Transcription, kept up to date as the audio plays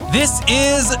This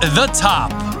is The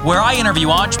Top, where I interview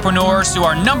entrepreneurs who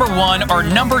are number one or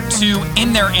number two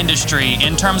in their industry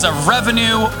in terms of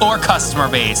revenue or customer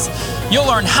base. You'll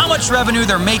learn how much revenue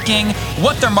they're making,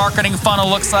 what their marketing funnel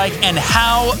looks like, and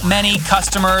how many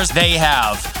customers they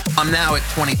have. I'm now at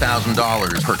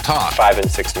 $20,000 per top. 5 and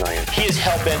 6 million. He is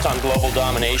hell-bent on global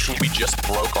domination. We just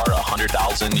broke our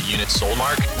 100,000 units sold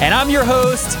mark. And I'm your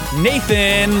host,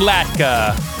 Nathan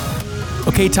Latka.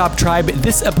 Okay, Top Tribe,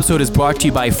 this episode is brought to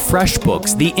you by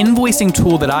FreshBooks, the invoicing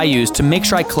tool that I use to make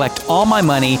sure I collect all my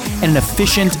money in an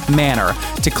efficient manner.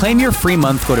 To claim your free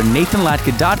month, go to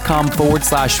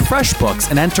nathanlatka.com/FreshBooks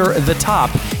and enter The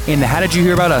Top in the How Did You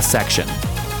Hear About Us section.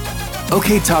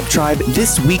 Okay, Top Tribe,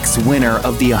 this week's winner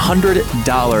of the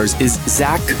 $100 is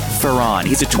Zach Ferron.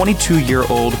 He's a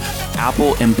 22-year-old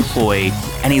Apple employee,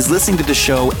 and he's listening to the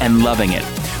show and loving it.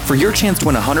 For your chance to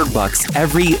win $100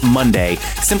 every Monday,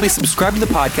 simply subscribe to the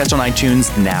podcast on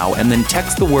iTunes now and then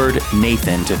text the word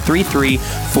Nathan to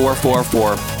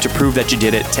 33444 to prove that you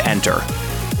did it to enter.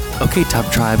 Okay,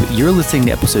 Top Tribe, you're listening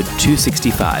to episode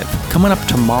 265. Coming up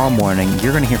tomorrow morning,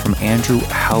 you're going to hear from Andrew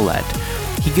Howlett.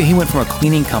 He went from a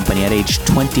cleaning company at age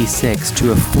 26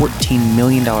 to a $14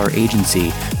 million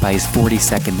agency by his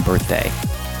 42nd birthday.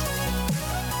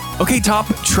 Okay, Top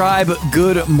Tribe,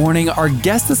 good morning. Our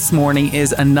guest this morning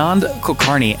is Anand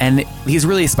Kulkarni, and he's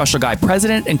really a special guy.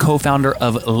 President and co-founder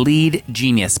of Lead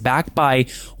Genius, backed by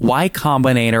Y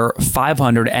Combinator,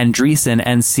 500, Andreessen,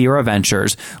 and Sierra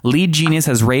Ventures. Lead Genius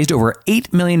has raised over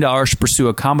 $8 million to pursue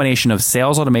a combination of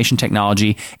sales automation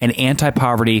technology and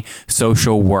anti-poverty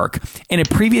social work. In a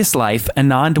previous life,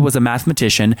 Anand was a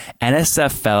mathematician,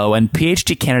 NSF fellow, and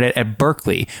PhD candidate at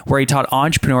Berkeley, where he taught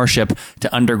entrepreneurship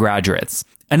to undergraduates.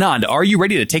 Anand, are you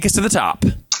ready to take us to the top?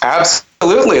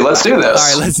 Absolutely. Let's do this. All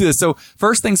right, let's do this. So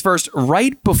first things first,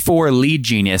 right before Lead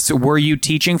Genius, were you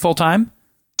teaching full-time?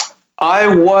 I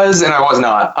was and I was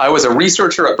not. I was a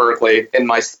researcher at Berkeley. In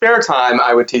my spare time,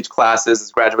 I would teach classes,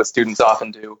 as graduate students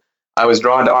often do. I was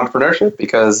drawn to entrepreneurship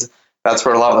because that's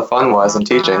where a lot of the fun was in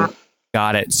teaching.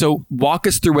 Got it. So walk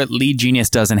us through what Lead Genius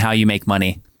does and how you make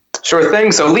money. Sure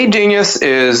thing. So Lead Genius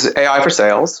is AI for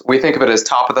sales. We think of it as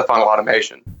top-of-the-funnel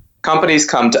automation. Companies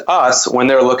come to us when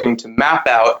they're looking to map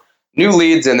out new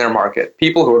leads in their market,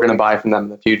 people who are going to buy from them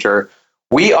in the future.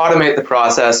 We automate the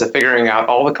process of figuring out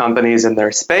all the companies in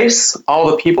their space, all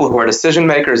the people who are decision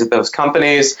makers at those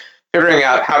companies, figuring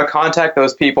out how to contact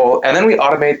those people, and then we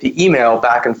automate the email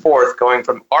back and forth going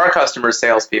from our customer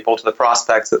salespeople to the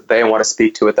prospects that they want to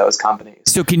speak to at those companies.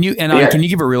 So can you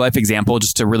give a real life example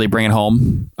just to really bring it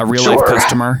home? A real life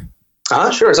customer?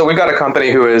 Sure. So we've got a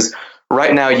company who is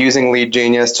right now using Lead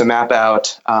Genius to map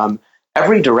out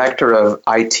every director of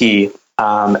IT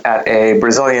at a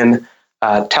Brazilian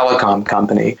telecom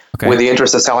company with the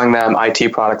interest of selling them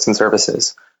IT products and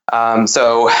services.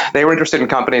 So they were interested in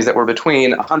companies that were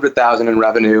between 100,000 in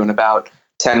revenue and about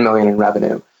 10 million in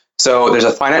revenue. So there's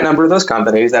a finite number of those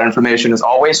companies. That information is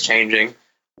always changing.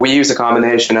 We use a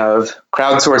combination of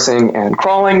crowdsourcing and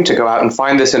crawling to go out and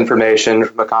find this information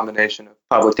from a combination of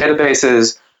public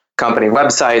databases, company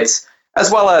websites, as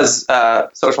well as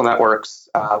social networks,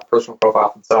 personal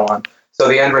profiles, and so on. So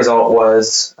the end result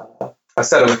was a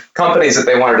set of companies that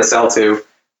they wanted to sell to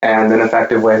and an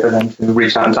effective way for them to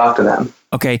reach out and talk to them.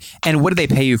 Okay. And what do they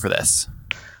pay you for this?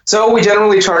 So we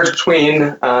generally charge between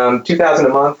 $2,000 a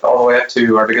month all the way up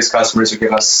to our biggest customers who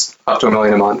give us up to $1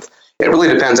 million a month. It really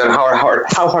depends on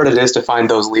how hard it is to find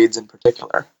those leads in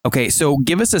particular. Okay. So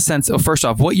give us a sense of, first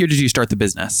off, what year did you start the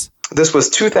business? This was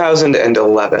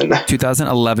 2011.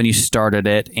 2011, you started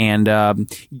it. And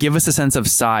give us a sense of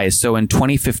size. So in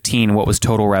 2015, what was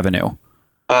total revenue?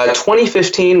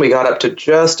 2015, we got up to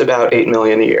just about $8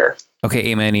 million a year. Okay,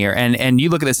 $8 million a year. And you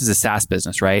look at this as a SaaS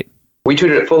business, right? We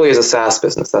treated it fully as a SaaS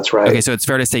business. That's right. Okay, so it's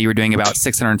fair to say you were doing about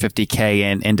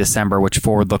 $650K in December, which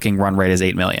forward-looking run rate is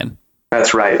 $8 million.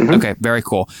 That's right. Mm-hmm. Okay, very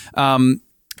cool.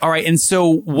 All right, and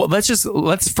so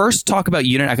let's first talk about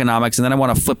unit economics, and then I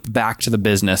want to flip back to the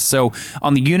business. So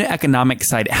on the unit economic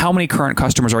side, how many current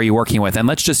customers are you working with? And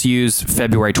let's just use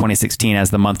February 2016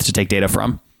 as the month to take data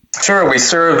from. Sure. We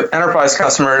serve enterprise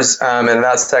customers, and in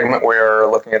that segment, we're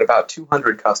looking at about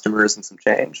 200 customers and some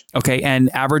change. Okay,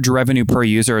 and average revenue per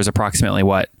user is approximately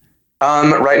what?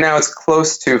 Right now, it's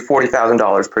close to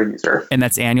 $40,000 per user. And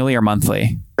that's annually or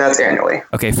monthly? That's annually.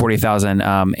 Okay,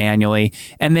 $40,000 annually.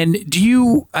 And then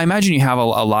I imagine you have a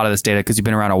lot of this data because you've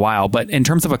been around a while, but in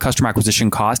terms of a customer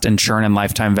acquisition cost and churn and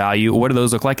lifetime value, what do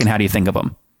those look like and how do you think of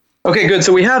them? Okay, good.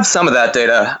 So we have some of that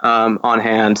data on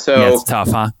hand. So yeah, it's tough,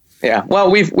 huh? Yeah,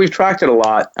 well, we've tracked it a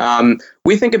lot.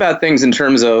 We think about things in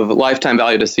terms of lifetime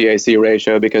value to CAC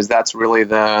ratio because that's really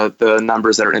the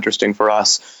numbers that are interesting for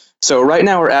us. So right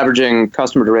now we're averaging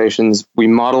customer durations. We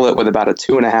model it with about a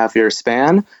 2.5-year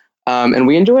span. And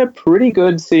we enjoy a pretty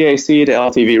good CAC to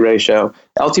LTV ratio.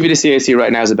 LTV to CAC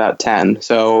right now is about 10.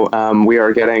 So we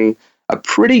are getting a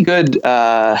pretty good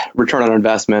return on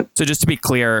investment. So just to be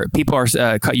clear, people are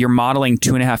you're modeling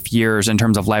 2.5 years in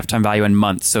terms of lifetime value in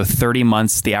months. So 30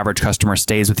 months, the average customer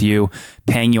stays with you,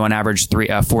 paying you on average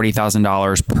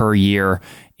 $40,000 per year.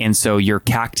 And so your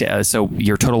CAC, so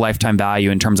your total lifetime value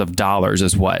in terms of dollars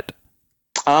is what?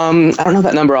 I don't know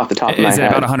that number off the top of my head. Is it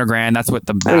about 100 grand? That's what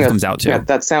the math comes out to. Yeah,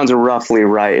 that sounds roughly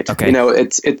right. Okay. You know,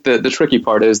 the tricky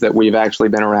part is that we've actually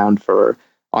been around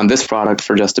on this product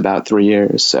for just about 3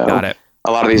 years. So Got it.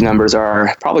 A lot of these numbers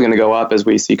are probably going to go up as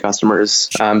we see customers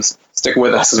stick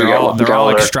with us. They're all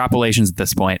extrapolations at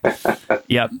this point.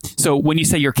 Yep. So when you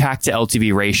say your CAC to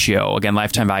LTV ratio, again,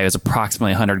 lifetime value is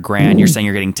approximately 100 grand. You're saying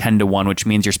you're getting 10 to 1, which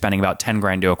means you're spending about 10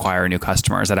 grand to acquire a new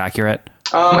customer. Is that accurate?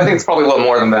 I think it's probably a little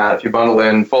more than that. If you bundle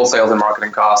in full sales and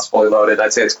marketing costs, fully loaded,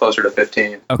 I'd say it's closer to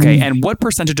 15. Okay. And what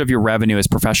percentage of your revenue is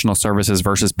professional services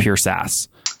versus pure SaaS?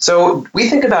 So we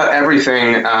think about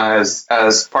everything as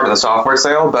part of the software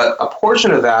sale, but a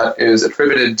portion of that is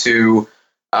attributed to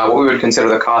what we would consider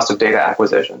the cost of data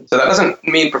acquisition. So that doesn't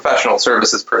mean professional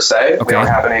services per se. Okay. We don't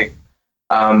have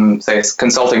any, say,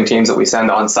 consulting teams that we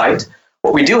send on site.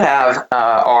 What we do have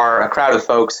are a crowd of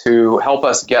folks who help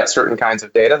us get certain kinds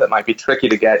of data that might be tricky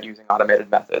to get using automated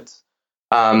methods.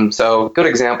 So good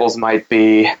examples might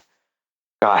be,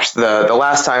 the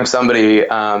last time somebody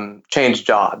changed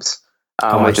jobs,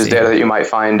 which is data that you might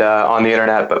find on the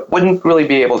internet, but wouldn't really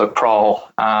be able to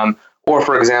crawl. Or,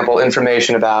 for example,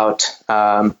 information about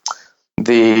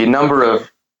the number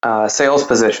of sales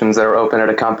positions that are open at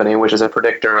a company, which is a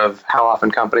predictor of how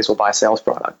often companies will buy sales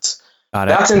products.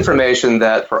 That's information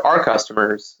that for our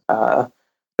customers, there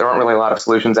aren't really a lot of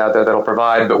solutions out there that'll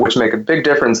provide, but which make a big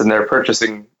difference in their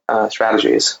purchasing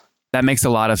strategies. That makes a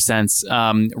lot of sense.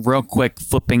 Real quick,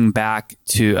 flipping back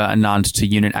to Anand to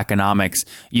unit economics,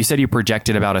 you said you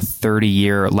projected about a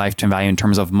 30-year lifetime value in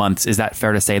terms of months. Is that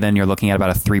fair to say then you're looking at about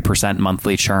a 3%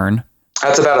 monthly churn?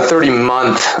 That's about a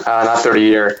 30-month, not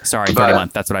 30-year. Sorry,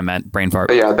 30-month. That's what I meant. Brain fart.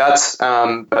 But yeah, that's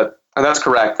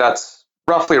correct. That's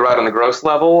roughly right on the gross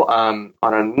level. On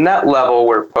a net level,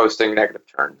 we're posting negative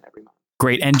churn every month.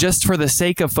 Great. And just for the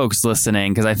sake of folks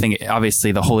listening, because I think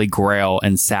obviously the holy grail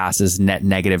in SaaS is net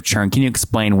negative churn. Can you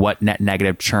explain what net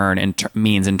negative churn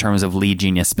means in terms of Lead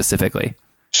Genius specifically?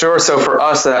 Sure. So for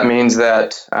us, that means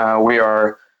that we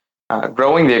are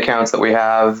growing the accounts that we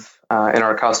have in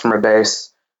our customer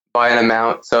base by an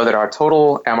amount so that our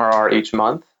total MRR each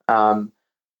month,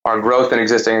 our growth in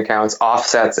existing accounts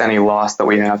offsets any loss that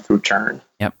we have through churn.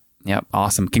 Yep.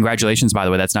 Awesome. Congratulations, by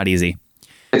the way. That's not easy.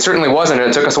 It certainly wasn't.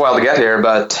 It took us a while to get here,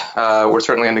 but we're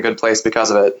certainly in a good place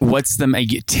because of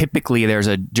it. Typically there's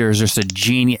just a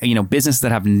genius, business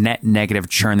that have net negative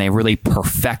churn. They really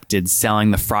perfected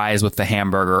selling the fries with the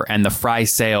hamburger, and the fry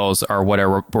sales are what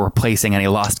are replacing any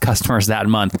lost customers that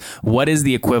month. What is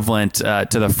the equivalent to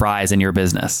the fries in your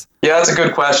business? Yeah, that's a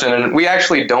good question. And we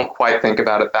actually don't quite think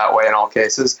about it that way in all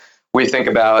cases. We think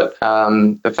about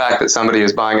the fact that somebody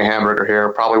who's buying a hamburger here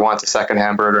probably wants a second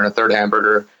hamburger and a third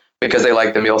hamburger because they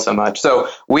like the meal so much. So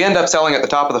we end up selling at the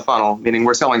top of the funnel, meaning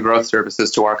we're selling growth services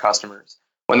to our customers.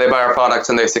 When they buy our products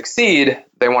and they succeed,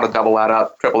 they want to double that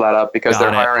up, triple that up, because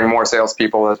they're hiring more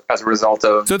salespeople as a result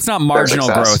of. So it's not marginal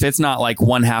growth. It's not like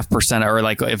 0.5% or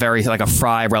like a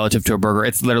fry relative to a burger.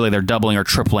 It's literally they're doubling or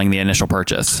tripling the initial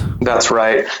purchase. That's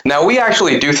right. Now we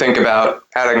actually do think about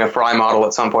adding a fry model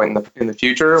at some point in the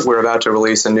future. We're about to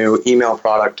release a new email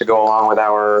product to go along with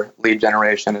our lead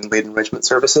generation and lead enrichment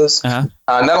services. And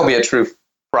that'll be a true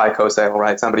fry co-sale,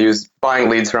 right? Somebody who's buying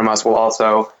leads from us will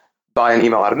also buy an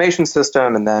email automation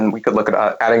system, and then we could look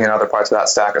at adding in other parts of that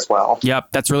stack as well. Yep,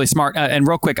 that's really smart. And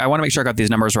real quick, I want to make sure I got these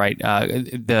numbers right.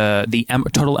 The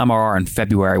total MRR in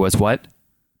February was what?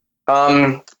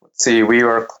 Let's see, we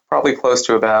were probably close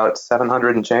to about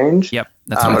 700 and change. Yep,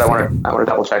 that's but I want to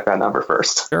double check that number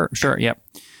first. Sure. Yep.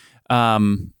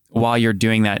 While you're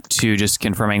doing that too, just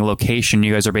confirming location,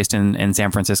 you guys are based in San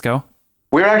Francisco?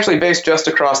 We're actually based just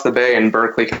across the bay in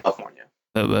Berkeley, California.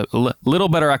 A little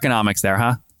better economics there,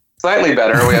 huh? Slightly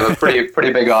better. We have a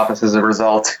pretty big office as a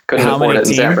result. Couldn't afford it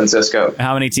in San Francisco.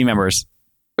 How many team members?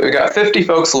 We got 50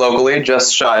 folks locally,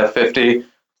 just shy of 50,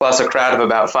 plus a crowd of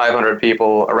about 500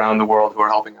 people around the world who are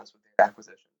helping us with data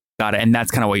acquisition. Got it. And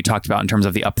that's kind of what you talked about in terms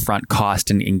of the upfront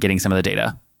cost in getting some of the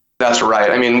data. That's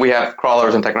right. I mean, we have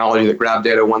crawlers and technology that grab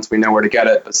data once we know where to get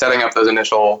it, but setting up those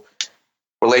initial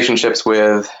relationships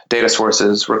with data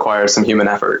sources requires some human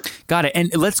effort. Got it.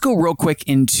 And let's go real quick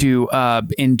into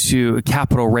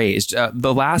capital raised.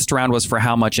 The last round was for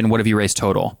how much, and what have you raised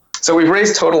total? So we've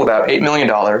raised total about $8 million.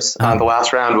 The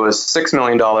last round was $6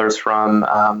 million from,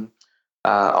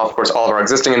 of course, all of our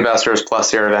existing investors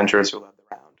plus Sierra Ventures who led the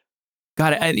round.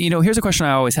 Got it. And, here's a question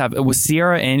I always have. Was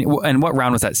Sierra and what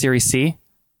round was that? Series C?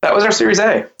 That was our Series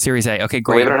A. Series A. Okay,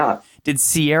 great. Believe it or not. Did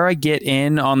Sierra get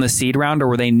in on the seed round, or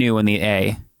were they new in the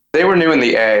A? They were new in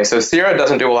the A. So Sierra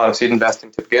doesn't do a lot of seed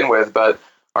investing to begin with, but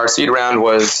our seed round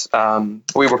was,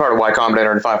 we were part of Y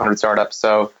Combinator and 500 startups.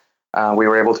 So we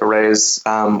were able to raise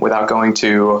without going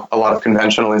to a lot of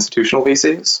conventional institutional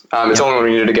VCs. It's only when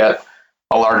we needed to get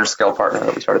a larger scale partner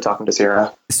that we started talking to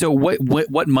Sierra. So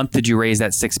what month did you raise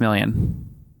that $6 million?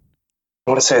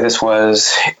 I want to say this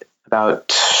was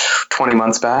about 20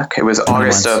 months back. It was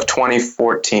August of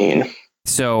 2014.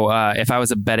 So if I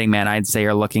was a betting man, I'd say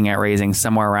you're looking at raising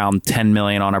somewhere around 10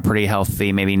 million on a pretty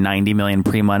healthy, maybe 90 million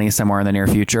pre-money somewhere in the near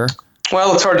future.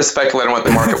 Well, it's hard to speculate on what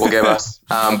the market will give us.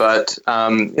 But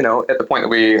at the point that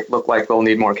we look like we'll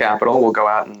need more capital, we'll go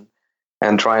out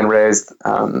and try and raise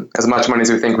as much money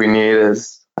as we think we need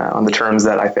as on the terms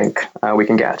that I think we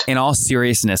can get. In all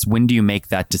seriousness, when do you make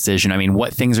that decision? I mean,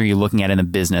 what things are you looking at in the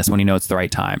business when you know it's the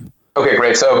right time? Okay,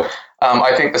 great. So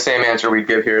I think the same answer we'd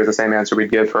give here is the same answer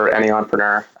we'd give for any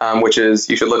entrepreneur, which is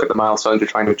you should look at the milestones you're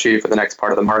trying to achieve for the next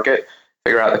part of the market,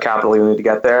 figure out the capital you need to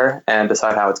get there, and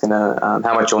decide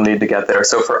how much you'll need to get there.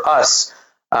 So for us,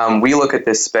 we look at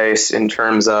this space in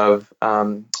terms of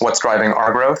what's driving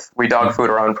our growth. We dog food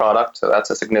our own product, so that's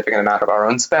a significant amount of our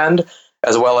own spend,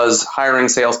 as well as hiring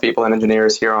salespeople and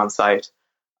engineers here on site.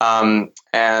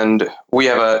 And we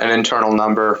have an internal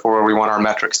number for where we want our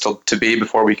metrics to be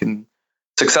before we can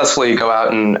successfully go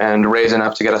out and raise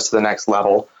enough to get us to the next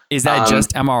level. Is that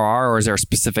just MRR, or is there a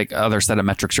specific other set of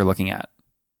metrics you're looking at?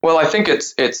 Well, I think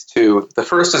it's two. The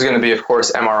first is going to be, of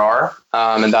course, MRR,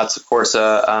 and that's, of course,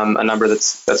 a number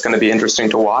that's going to be interesting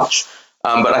to watch.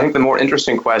 But I think the more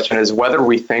interesting question is whether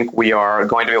we think we are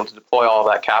going to be able to deploy all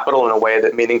of that capital in a way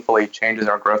that meaningfully changes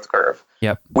our growth curve.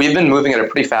 Yep. We've been moving at a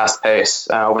pretty fast pace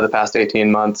over the past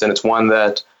 18 months, and it's one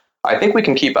that I think we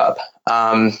can keep up.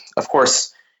 Of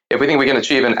course, if we think we can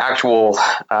achieve an actual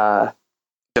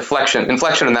inflection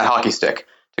in that hockey stick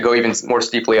to go even more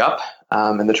steeply up,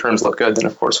 and the terms look good, then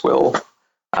of course we'll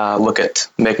look at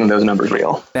making those numbers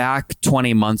real. Back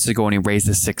 20 months ago when you raised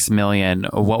the $6 million,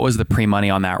 what was the pre-money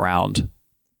on that round?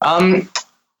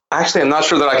 Actually, I'm not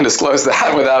sure that I can disclose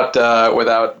that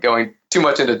without going too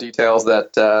much into details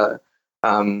that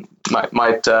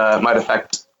might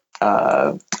affect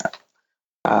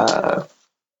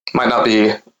might not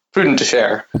be prudent to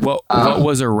share. What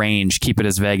was a range? Keep it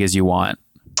as vague as you want.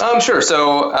 Sure.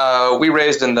 So we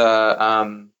raised in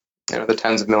the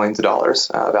tens of millions of dollars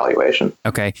valuation.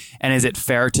 Okay. And is it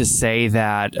fair to say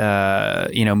that,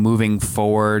 moving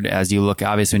forward, as you look,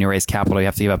 obviously when you raise capital, you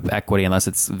have to give up equity unless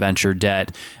it's venture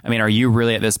debt. I mean, are you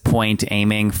really at this point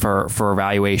aiming for a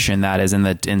valuation that is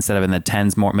instead of in the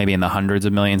tens, more maybe in the hundreds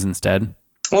of millions instead?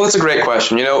 Well, that's a great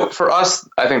question. For us,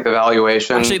 I think the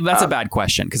valuation... Actually, that's a bad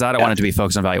question because I don't want it to be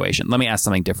focused on valuation. Let me ask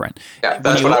something different. Yeah,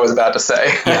 that's what I was about to say.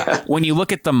 When you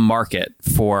look at the market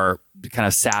for kind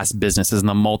of SaaS businesses and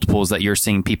the multiples that you're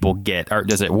seeing people get,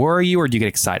 does it worry you or do you get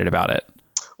excited about it?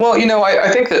 Well,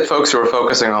 I think that folks who are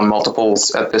focusing on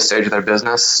multiples at this stage of their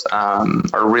business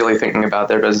are really thinking about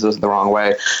their business the wrong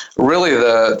way. Really,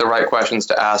 the right questions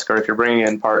to ask are if you're bringing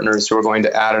in partners who are going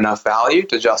to add enough value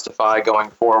to justify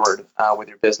going forward with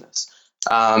your business,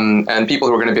 and people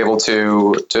who are going to be able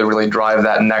to really drive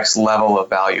that next level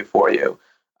of value for you.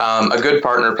 A good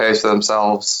partner pays for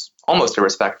themselves almost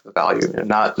irrespective of value,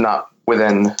 not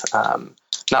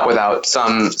without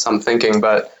some thinking,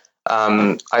 but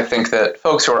I think that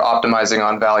folks who are optimizing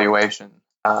on valuation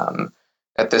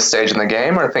at this stage in the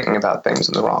game are thinking about things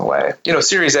in the wrong way.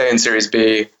 Series A and Series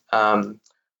B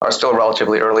are still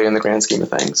relatively early in the grand scheme of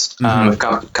things.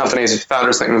 If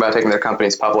founders thinking about taking their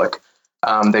companies public,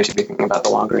 they should be thinking about the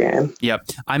longer game. Yep.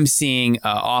 I'm seeing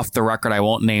off the record, I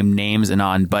won't name names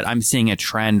but I'm seeing a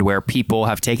trend where people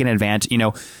have taken advantage.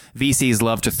 VCs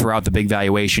love to throw out the big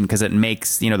valuation because it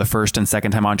makes, the first and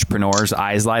second time entrepreneurs'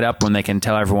 eyes light up when they can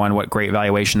tell everyone what great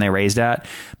valuation they raised at.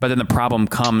 But then the problem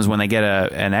comes when they get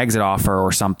an exit offer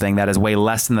or something that is way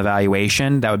less than the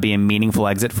valuation. That would be a meaningful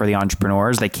exit for the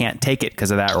entrepreneurs. They can't take it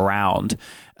because of that round.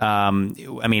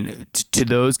 To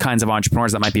those kinds of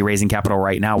entrepreneurs that might be raising capital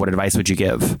right now, what advice would you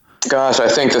give? Gosh, I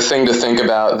think the thing to think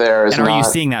about there is. And are you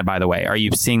seeing that, by the way? Are you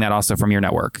seeing that also from your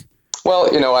network?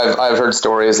 Well, I've heard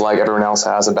stories like everyone else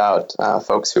has about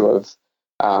folks who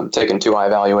have taken too high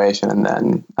valuation and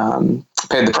then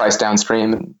paid the price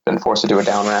downstream and been forced to do a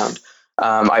down round.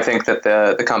 I think that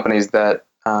the companies that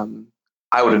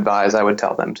I would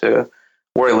tell them to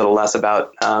worry a little less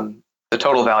about the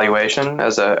total valuation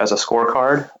as a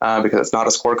scorecard because it's not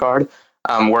a scorecard.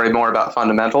 Worry more about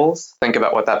fundamentals. Think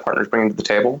about what that partner's bringing to the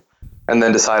table, and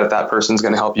then decide if that person's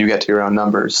going to help you get to your own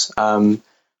numbers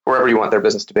wherever you want their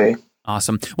business to be.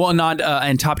 Awesome. Well, Anand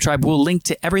and Top Tribe, we'll link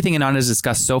to everything Anand has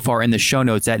discussed so far in the show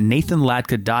notes at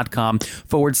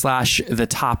nathanlatka.com/the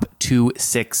top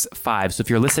 265. So if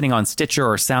you're listening on Stitcher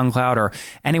or SoundCloud or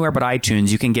anywhere but iTunes,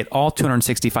 you can get all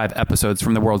 265 episodes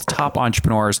from the world's top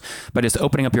entrepreneurs by just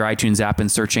opening up your iTunes app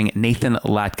and searching Nathan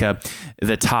Latka,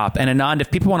 the top. And Anand,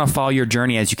 if people want to follow your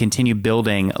journey as you continue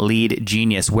building Lead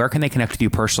Genius, where can they connect with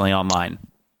you personally online?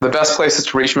 The best place is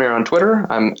to reach me on Twitter.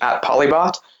 I'm at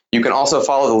Polybot. You can also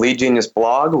follow the Lead Genius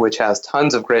blog, which has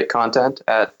tons of great content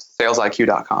at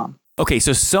salesiq.com. Okay,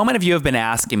 so many of you have been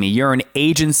asking me, you're an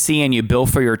agency and you bill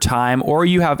for your time, or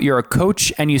you're a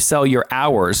coach and you sell your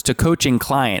hours to coaching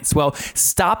clients. Well,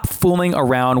 stop fooling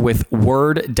around with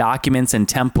Word documents and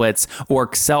templates or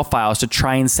Excel files to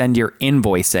try and send your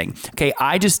invoicing. Okay,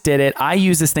 I just did it. I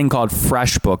use this thing called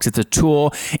FreshBooks. It's a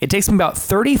tool. It takes me about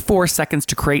 34 seconds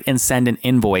to create and send an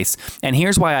invoice. And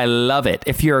here's why I love it.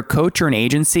 If you're a coach or an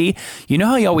agency, you know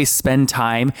how you always spend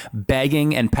time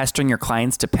begging and pestering your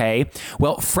clients to pay?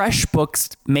 Well, FreshBooks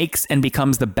makes and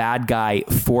becomes the bad guy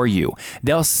for you.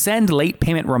 They'll send late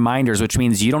payment reminders, which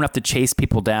means you don't have to chase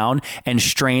people down and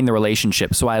strain the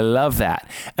relationship. So I love that.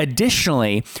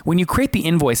 Additionally, when you create the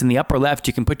invoice in the upper left,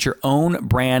 you can put your own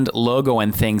brand logo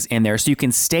and things in there so you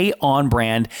can stay on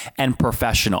brand and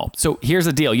professional. So here's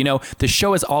the deal. You know, the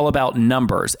show is all about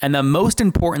numbers. And the most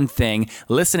important thing,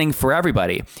 listening for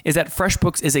everybody, is that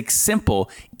FreshBooks is simple,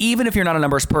 even if you're not a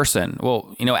numbers person.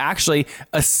 Well, you know, actually,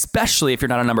 especially if you're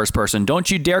not a numbers person. Don't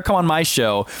you dare come on my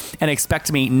show and expect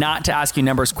me not to ask you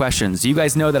numbers questions. You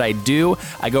guys know that I do.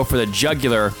 I go for the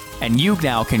jugular, and you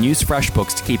now can use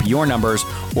FreshBooks to keep your numbers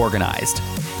organized.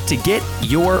 To get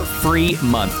your free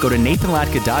month, go to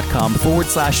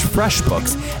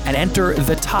nathanlatka.com/FreshBooks and enter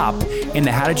the top in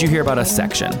the How Did You Hear About Us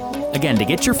section. Again, to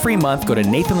get your free month, go to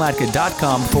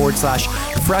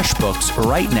nathanlatka.com/FreshBooks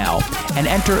right now and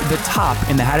enter the top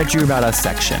in the How Did You Hear About Us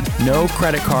section. No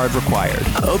credit card required.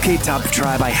 Okay, Top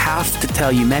Tribe, I have to tell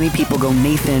you, many people go,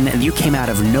 Nathan, you came out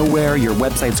of nowhere. Your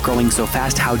website's growing so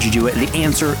fast. How'd you do it? The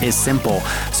answer is simple.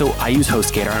 So I use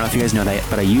HostGator. I don't know if you guys know that,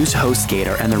 but I use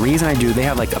HostGator. And the reason I do, they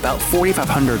have like about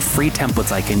 4,500 free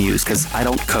templates I can use because I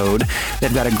don't code.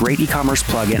 They've got a great e-commerce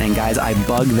plugin. And guys, I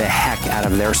bug the heck out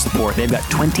of their support. They've got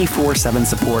 24/7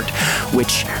 support,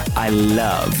 which I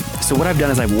love. So what I've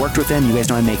done is I've worked with them. You guys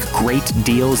know I make great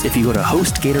deals. If you go to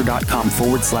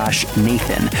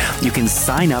HostGator.com/Nathan, you can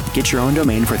sign up, get your own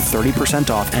domain for 30%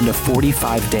 off and a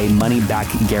 45-day money-back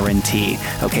guarantee.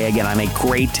 Okay, again, I make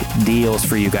great deals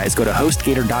for you guys. Go to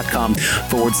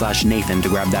HostGator.com/Nathan to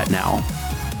grab that now.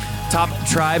 Top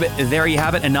Tribe, there you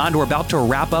have it. Anand, we're about to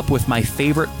wrap up with my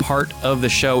favorite part of the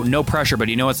show. No pressure, but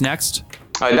you know what's next?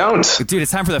 I don't. Dude,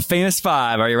 it's time for the famous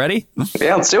five. Are you ready?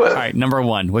 Yeah, let's do it. All right, number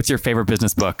one. What's your favorite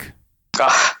business book?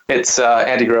 It's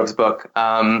Andy Grove's book,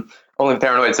 Only the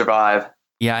Paranoid Survive.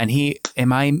 Yeah, and he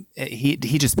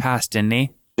just passed, didn't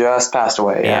he? Just passed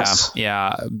away, yes.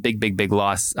 Yeah, big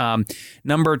loss.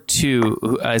 Number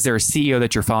two, is there a CEO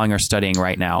that you're following or studying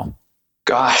right now?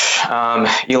 Gosh,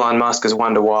 Elon Musk is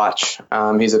one to watch.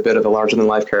 He's a bit of a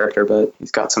larger-than-life character, but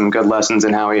he's got some good lessons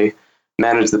in how he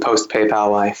managed the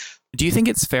post-PayPal life. Do you think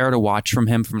it's fair to watch from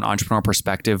him from an entrepreneur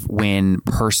perspective when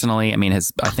personally, I mean, I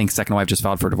think second wife just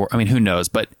filed for divorce. I mean, who knows?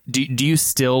 But do you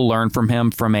still learn from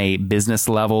him from a business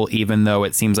level, even though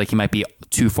it seems like he might be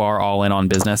too far all in on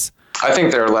business? I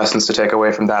think there are lessons to take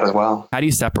away from that as well. How do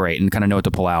you separate and kind of know what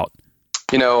to pull out?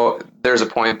 You know, there's a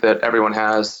point that everyone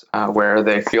has where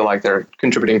they feel like they're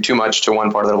contributing too much to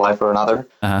one part of their life or another.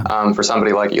 For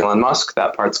somebody like Elon Musk,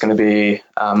 that part's going to be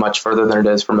much further than it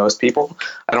is for most people.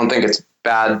 I don't think it's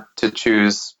bad to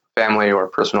choose family or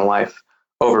personal life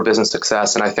over business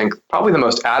success. And I think probably the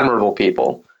most admirable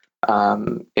people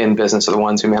in business are the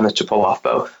ones who manage to pull off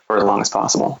both for as long as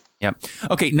possible. Yep.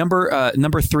 Okay.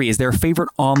 Number three, is there a favorite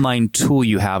online tool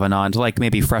you have, Anand, like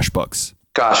maybe FreshBooks?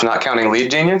 Gosh, not counting Lead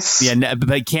Genius. Yeah,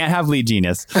 but can't have Lead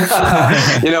Genius.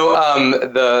 You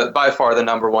know, by far the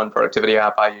number one productivity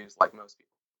app I use, like most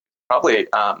people, probably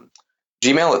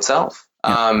Gmail itself.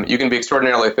 Yeah. You can be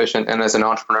extraordinarily efficient, and as an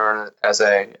entrepreneur, and as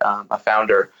a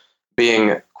founder,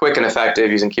 being quick and effective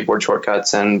using keyboard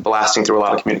shortcuts and blasting through a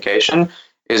lot of communication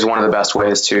is one of the best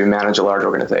ways to manage a large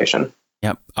organization.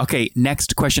 Yep. Okay.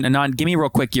 Next question, Anand. Give me real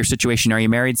quick your situation. Are you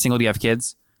married, single? Do you have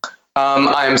kids?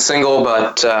 I am single,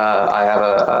 but I have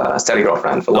a steady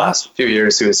girlfriend for the last few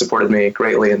years who has supported me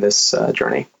greatly in this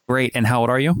journey. Great. And how old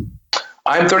are you?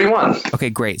 I'm 31. Okay,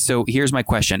 great. So here's my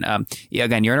question.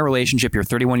 Again, you're in a relationship. You're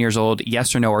 31 years old.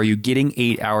 Yes or no? Are you getting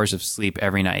 8 hours of sleep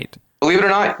every night? Believe it or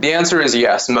not, the answer is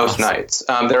yes, most nights.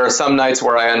 There are some nights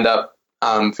where I end up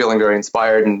feeling very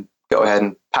inspired and go ahead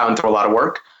and pound through a lot of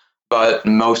work. But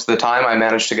most of the time, I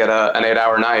manage to get an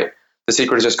 8-hour night. The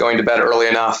secret is just going to bed early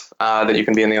enough that you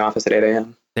can be in the office at 8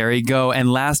 a.m. There you go.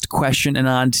 And last question,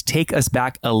 Anand, take us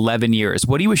back 11 years.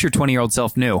 What do you wish your 20-year-old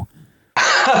self knew?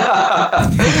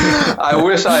 I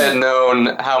wish I had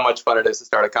known how much fun it is to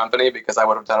start a company, because I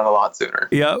would have done it a lot sooner.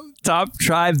 Yep. Top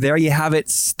Tribe. There you have it.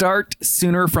 Start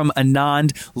sooner from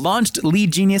Anand. Launched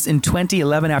Lead Genius in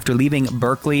 2011 after leaving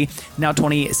Berkeley. Now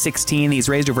 2016, he's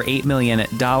raised over $8 million,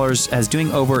 as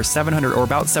doing over 700 or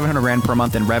about 700 grand per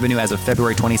month in revenue as of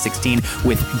February 2016,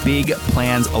 with big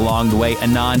plans along the way.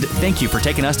 Anand, thank you for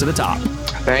taking us to the top.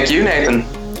 Thank you, Nathan.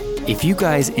 If you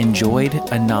guys enjoyed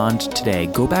Anand today,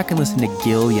 go back and listen to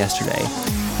Gil yesterday.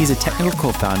 He's a technical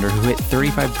co-founder who hit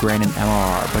 35 grand in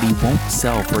MRR, but he won't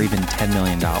sell for even $10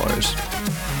 million.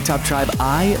 Top Tribe,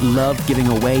 I love giving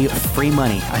away free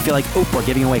money. I feel like Oprah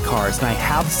giving away cars, and I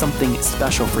have something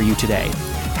special for you today.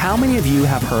 How many of you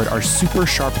have heard our super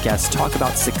sharp guests talk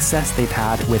about success they've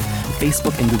had with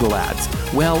Facebook and Google Ads?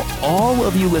 Well, all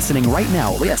of you listening right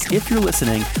now, yes, if you're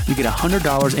listening, you get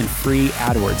 $100 in free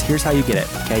AdWords. Here's how you get it,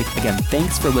 okay? Again,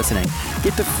 thanks for listening.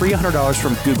 Get the free $100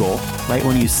 from Google, right,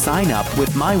 when you sign up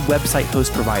with my website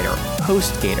host provider,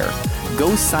 HostGator.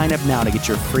 Go sign up now to get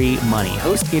your free money.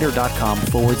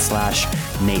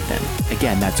 HostGator.com/Nathan.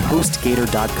 Again, that's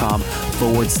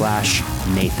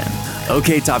HostGator.com/Nathan.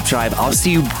 Okay, Top Tribe, I'll see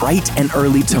you bright and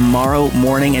early tomorrow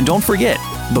morning. And don't forget,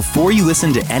 before you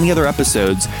listen to any other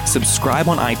episodes, subscribe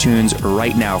on iTunes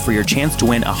right now for your chance to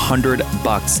win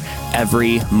 $100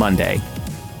 every Monday.